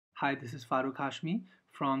Hi, this is Farooq Hashmi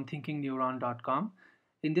from thinkingneuron.com.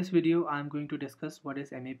 In this video, I'm going to discuss what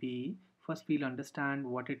is MAPE. First, we'll understand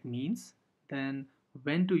what it means, then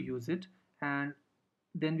when to use it, and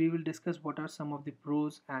then we will discuss what are some of the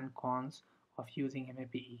pros and cons of using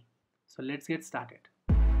MAPE. So let's get started.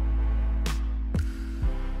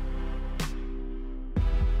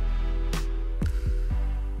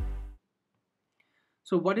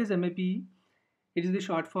 So what is MAPE? It is the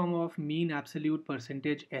short form of mean absolute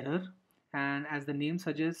percentage error, and as the name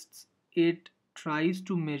suggests, it tries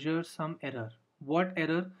to measure some error. What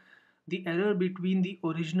error? The error between the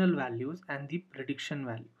original values and the prediction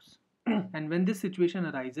values. And when this situation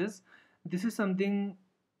arises, this is something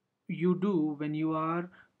you do when you are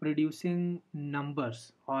producing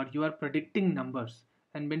numbers or you are predicting numbers.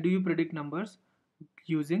 And when do you predict numbers?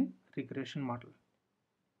 Using regression model.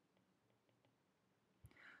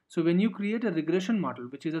 So when you create a regression model,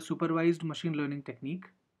 which is a supervised machine learning technique,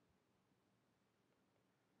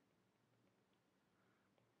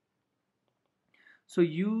 so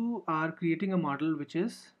you are creating a model which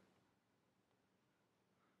is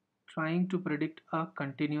trying to predict a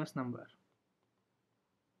continuous number.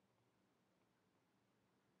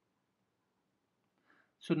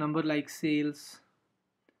 So number like sales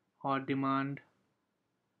or demand,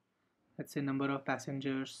 let's say number of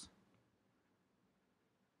passengers,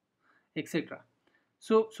 etc.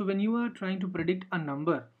 So when you are trying to predict a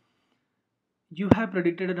number, you have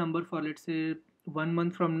predicted a number for, let's say, 1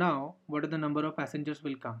 month from now, what are the number of passengers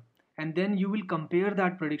will come, and then you will compare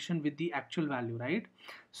that prediction with the actual value, right?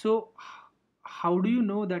 So how do you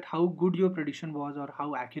know that how good your prediction was or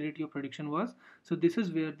how accurate your prediction was? So this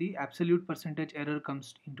is where the absolute percentage error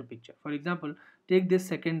comes into picture. For example, take this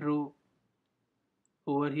second row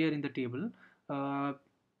over here in the table.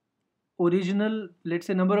 Original, let's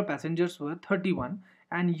say, number of passengers were 31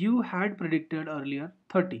 and you had predicted earlier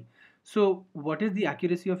 30. So what is the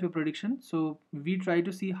accuracy of your prediction? So we try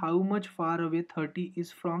to see how much far away 30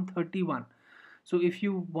 is from 31. So if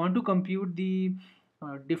you want to compute the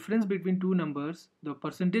difference between two numbers, the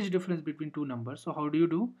percentage difference between two numbers, so how do you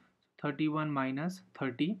do? 31 minus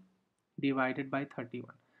 30 divided by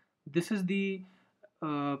 31. This is the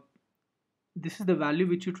uh, this is the value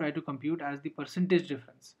which you try to compute as the percentage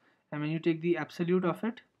difference. And when you take the absolute of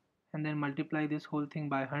it and then multiply this whole thing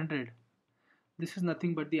by 100, this is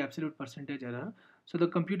nothing but the absolute percentage error. So the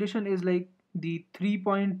computation is like the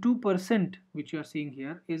 3.2% which you are seeing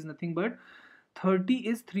here is nothing but 30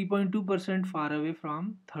 is 3.2% far away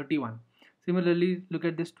from 31. Similarly, look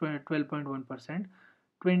at this 12.1%.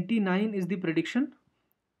 29 is the prediction.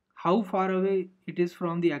 How far away it is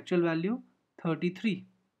from the actual value? 33.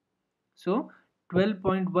 So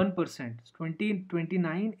 12.1%,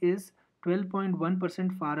 29 is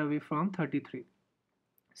 12.1% far away from 33.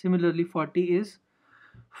 Similarly, 40 is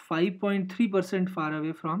 5.3% far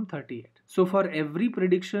away from 38. So for every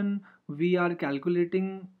prediction, we are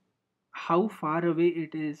calculating how far away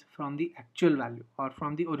it is from the actual value or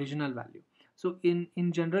from the original value. So in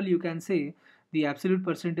general, you can say the absolute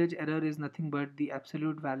percentage error is nothing but the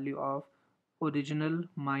absolute value of original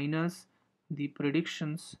minus the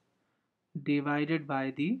predictions divided by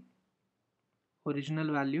the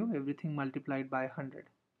original value, everything multiplied by 100.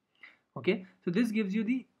 Okay, so this gives you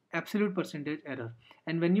the absolute percentage error.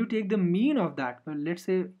 And when you take the mean of that, well, let's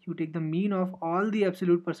say you take the mean of all the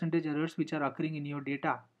absolute percentage errors which are occurring in your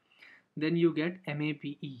data, then you get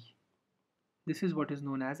MAPE. This is what is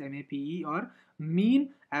known as MAPE, or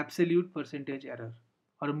mean absolute percentage error,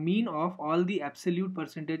 or mean of all the absolute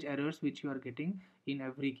percentage errors which you are getting in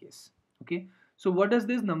every case. Okay, so what does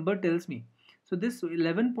this number tells me? So this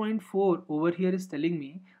 11.4 over here is telling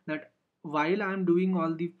me that while I am doing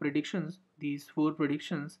all the predictions, these 4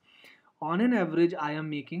 predictions, on an average I am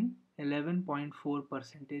making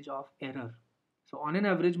 11.4% of error. So on an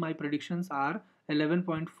average my predictions are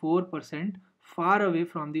 11.4% far away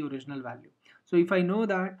from the original value. So if I know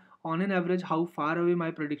that on an average how far away my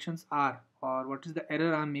predictions are or what is the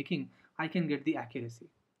error I am making, I can get the accuracy.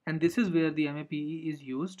 And this is where the MAPE is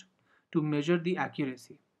used to measure the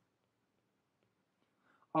accuracy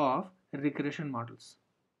of regression models.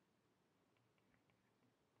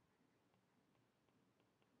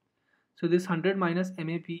 So this 100 minus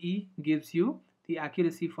MAPE gives you the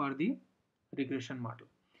accuracy for the regression model.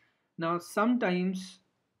 Now sometimes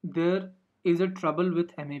there is a trouble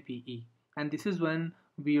with MAPE, and this is when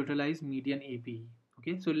we utilize median APE.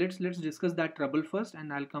 Okay, so let's discuss that trouble first,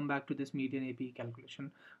 and I'll come back to this median APE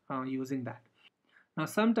calculation using that. Now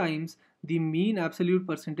sometimes the mean absolute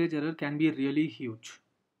percentage error can be really huge.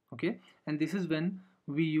 Okay, and this is when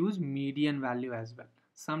we use median value as well.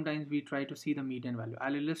 Sometimes we try to see the median value.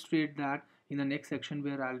 I'll illustrate that in the next section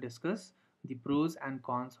where I'll discuss the pros and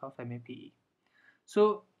cons of MAPE.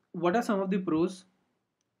 So, what are some of the pros?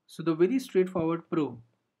 So, the very straightforward pro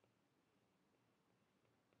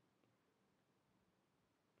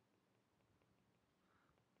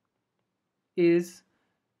is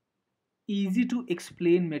easy to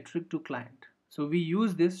explain metric to client. So, we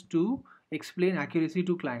use this to explain accuracy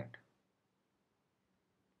to client.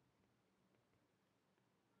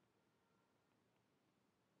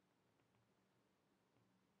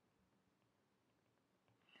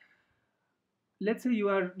 Let's say you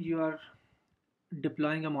are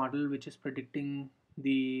deploying a model which is predicting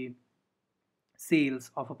the sales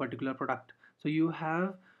of a particular product. So you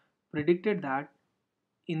have predicted that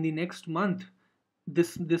in the next month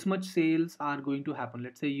this much sales are going to happen.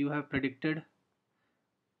 Let's say you have predicted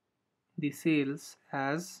the sales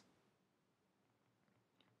as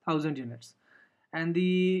 1000 units, and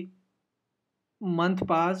the month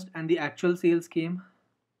passed and the actual sales came.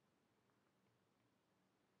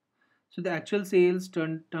 So the actual sales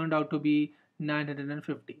turned out to be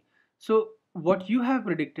 950. So what you have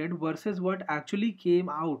predicted versus what actually came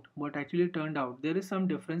out, what actually turned out, there is some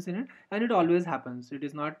difference in it, and it always happens. It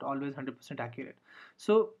is not always 100% accurate.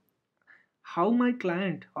 So how my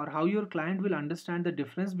client or how your client will understand the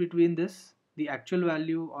difference between this, the actual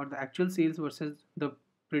value or the actual sales versus the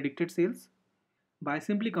predicted sales? By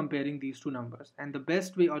simply comparing these two numbers. And the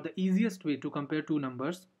best way or the easiest way to compare two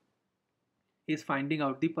numbers is finding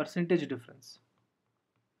out the percentage difference.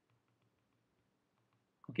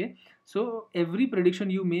 Okay, so every prediction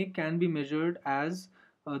you make can be measured as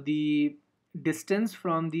the distance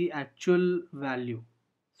from the actual value.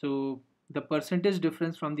 So the percentage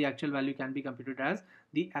difference from the actual value can be computed as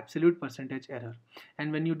the absolute percentage error.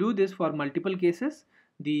 And when you do this for multiple cases,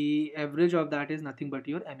 the average of that is nothing but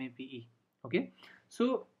your MAPE. Okay,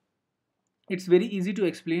 so it's very easy to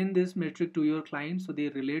explain this metric to your clients so they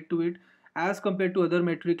relate to it as compared to other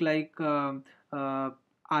metric like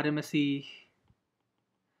RMSE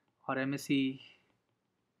or MSE,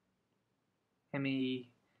 MAE.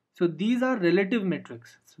 So these are relative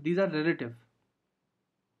metrics. So these are relative.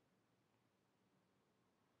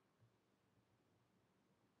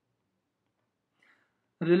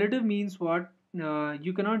 Relative means what?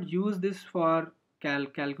 You cannot use this for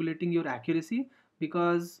calculating your accuracy,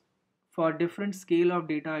 because for different scale of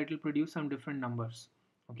data it will produce some different numbers.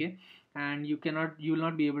 Okay, and you will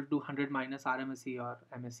not be able to do 100 minus RMSE or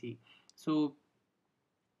MSE. So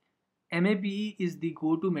MAPE is the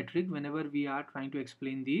go-to metric whenever we are trying to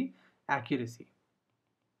explain the accuracy.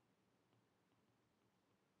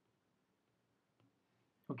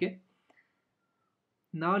 Okay,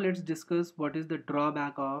 now let's discuss what is the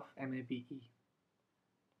drawback of MAPE.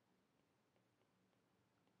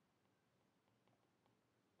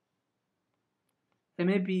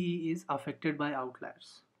 MAPE is affected by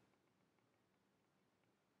outliers.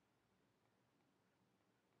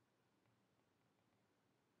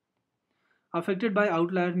 Affected by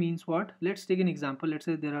outlier means what? Let's take an example. Let's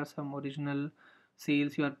say there are some original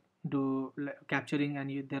sales you are capturing,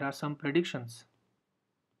 and there are some predictions,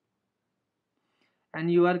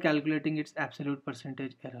 and you are calculating its absolute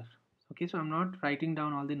percentage error. Okay, so I'm not writing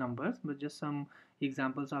down all the numbers, but just some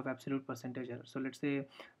examples of absolute percentage error. So let's say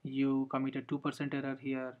you committed 2% error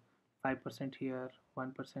here, 5% here,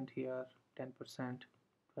 1% here, 10%,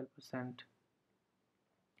 12%,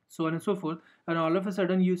 so on and so forth, and all of a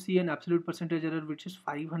sudden you see an absolute percentage error which is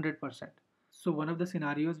 500%. So one of the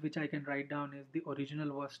scenarios which I can write down is the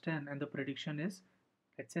original was 10 and the prediction is,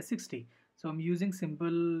 let's say, 60. So I'm using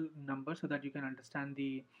simple numbers so that you can understand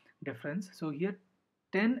the difference. So here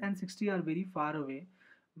 10 and 60 are very far away.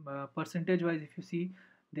 Percentage wise, if you see,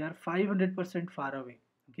 they are 500% far away.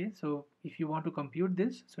 Okay, so if you want to compute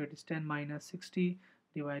this, so it is 10 minus 60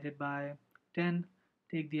 divided by 10,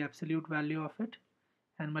 take the absolute value of it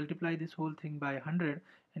and multiply this whole thing by 100,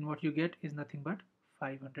 and what you get is nothing but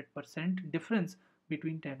 500% difference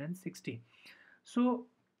between 10 and 60. So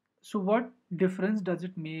what difference does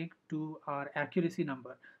it make to our accuracy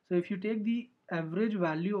number? So if you take the average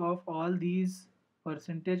value of all these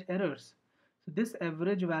percentage errors, so this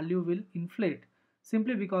average value will inflate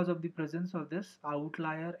simply because of the presence of this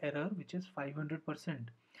outlier error, which is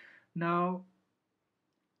 500%. Now,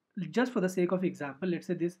 just for the sake of example, let's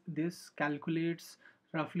say this calculates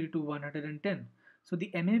roughly to 110. So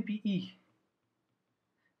the MAPE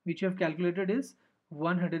which you have calculated is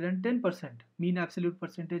 110%, mean absolute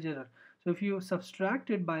percentage error. So if you subtract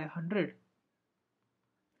it by 100,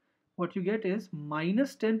 what you get is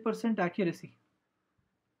minus 10% accuracy.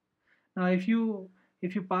 Now if you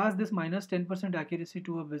pass this minus 10% accuracy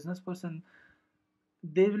to a business person,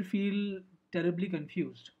 they will feel terribly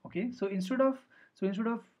confused. Okay, so instead of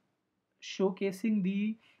showcasing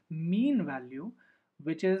the mean value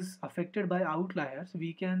which is affected by outliers,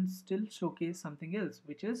 we can still showcase something else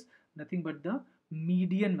which is nothing but the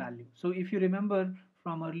median value. So if you remember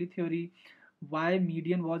from early theory why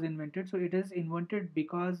median was invented, so it is invented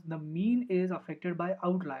because the mean is affected by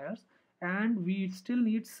outliers and we still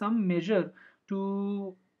need some measure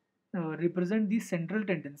to represent the central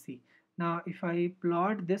tendency. Now if I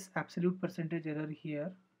plot this absolute percentage error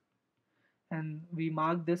here and we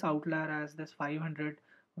mark this outlier as this 500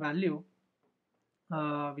 value,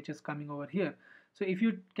 which is coming over here. So if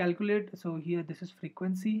you calculate, so here this is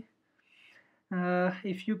frequency.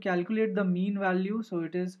 If you calculate the mean value, so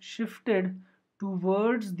it is shifted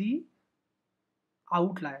towards the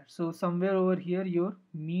outlier. So somewhere over here your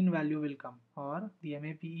mean value will come or the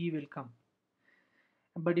MAPE will come.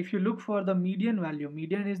 But if you look for the median value,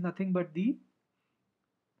 median is nothing but the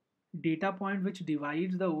data point which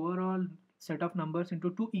divides the overall set of numbers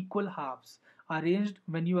into two equal halves arranged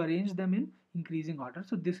when you arrange them in increasing order.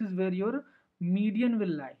 So this is where your median will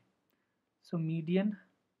lie. So median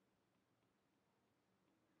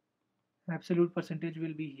absolute percentage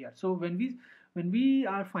will be here. So when we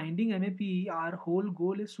are finding MAPE, our whole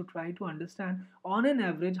goal is to try to understand on an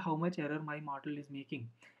average how much error my model is making.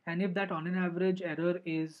 And if that on an average error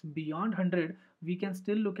is beyond 100, we can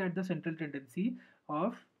still look at the central tendency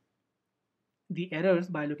of the errors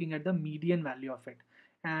by looking at the median value of it.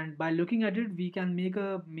 And by looking at it, we can make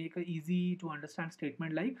a easy to understand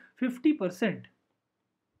statement like 50%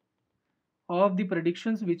 of the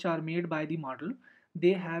predictions which are made by the model,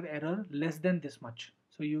 they have error less than this much.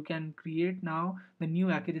 So you can create now the new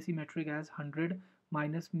accuracy metric as 100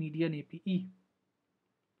 minus median APE.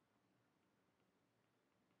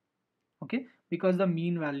 Okay, because the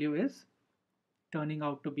mean value is turning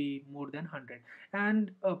out to be more than 100.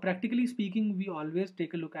 And practically speaking, we always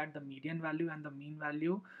take a look at the median value and the mean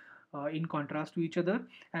value in contrast to each other,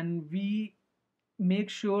 and we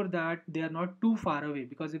make sure that they are not too far away,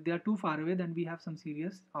 because if they are too far away then we have some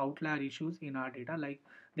serious outlier issues in our data, like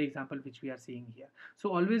the example which we are seeing here.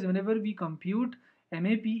 So always whenever we compute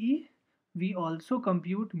MAPE, we also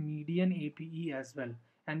compute median APE as well,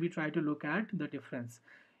 and we try to look at the difference.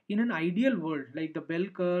 In an ideal world, like the bell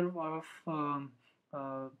curve of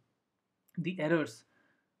uh, the errors,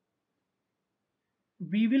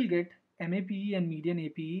 we will get MAPE and median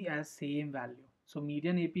APE as same value. So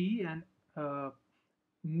median APE and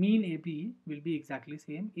mean APE will be exactly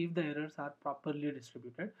same if the errors are properly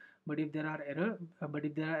distributed. But if there are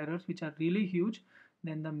errors which are really huge,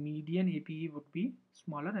 then the median APE would be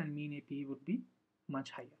smaller and mean APE would be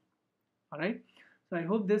much higher. All right. So I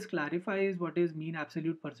hope this clarifies what is mean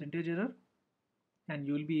absolute percentage error, and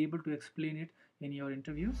you will be able to explain it in your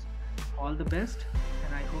interviews. All the best,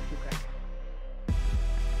 and I hope you crack it.